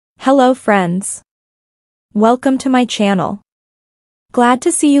Hello friends. Welcome to my channel. Glad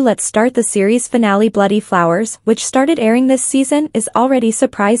to see you. Let's start the series finale. Bloody Flowers, which started airing this season, is already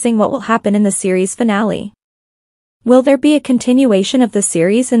surprising. What will happen in the series finale? Will there be a continuation of the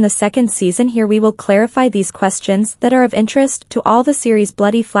series in the second season? Here we will clarify these questions that are of interest to all. The series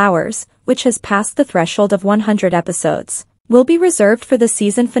Bloody Flowers, which has passed the threshold of 100 episodes, will be reserved for the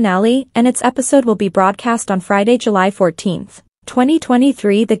season finale, and its episode will be broadcast on Friday, July 14th.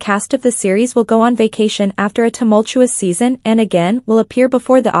 2023. The cast of the series will go on vacation after a tumultuous season and again will appear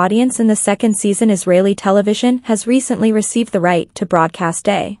before the audience in the second season. Israeli television has recently received the right to broadcast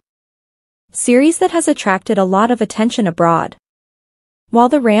a series that has attracted a lot of attention abroad. While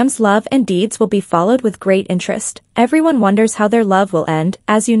the Ram's love and deeds will be followed with great interest, everyone wonders how their love will end.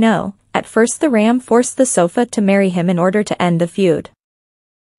 As you know, at first the Ram forced the Sofa to marry him in order to end the feud.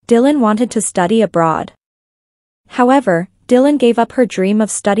 Dylan wanted to study abroad. However, Dylan gave up her dream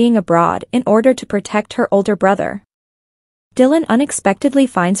of studying abroad in order to protect her older brother. Dylan unexpectedly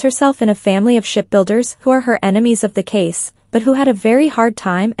finds herself in a family of shipbuilders who are her enemies of the case, but who had a very hard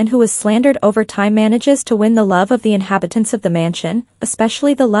time and who was slandered over time. Manages to win the love of the inhabitants of the mansion,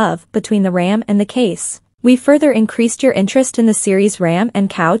 especially the love between the Ram and the case. We further increased your interest in the series. Ram and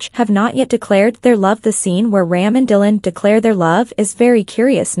Couch have not yet declared their love. The scene where Ram and Dylan declare their love is very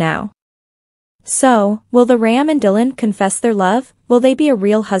curious now. So, will the Ram and Dylan confess their love? Will they be a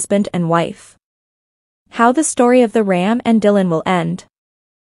real husband and wife? How the story of the Ram and Dylan will end?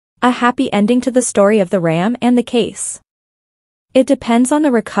 A happy ending to the story of the Ram and the case. It depends on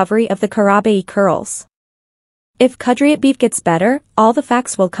the recovery of the Karabai curls. If Kudryat Beef gets better, all the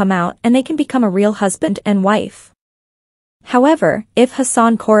facts will come out and they can become a real husband and wife. However, if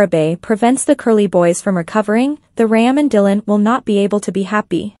Hassan Karabai prevents the curly boys from recovering, the Ram and Dylan will not be able to be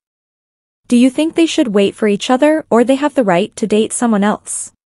happy. Do you think they should wait for each other or they have the right to date someone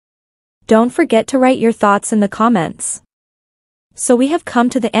else? Don't forget to write your thoughts in the comments. So we have come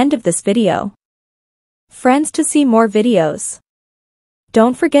to the end of this video. Friends, to see more videos,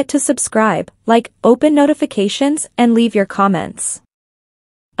 don't forget to subscribe, like, open notifications, and leave your comments.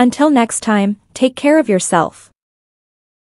 Until next time, take care of yourself.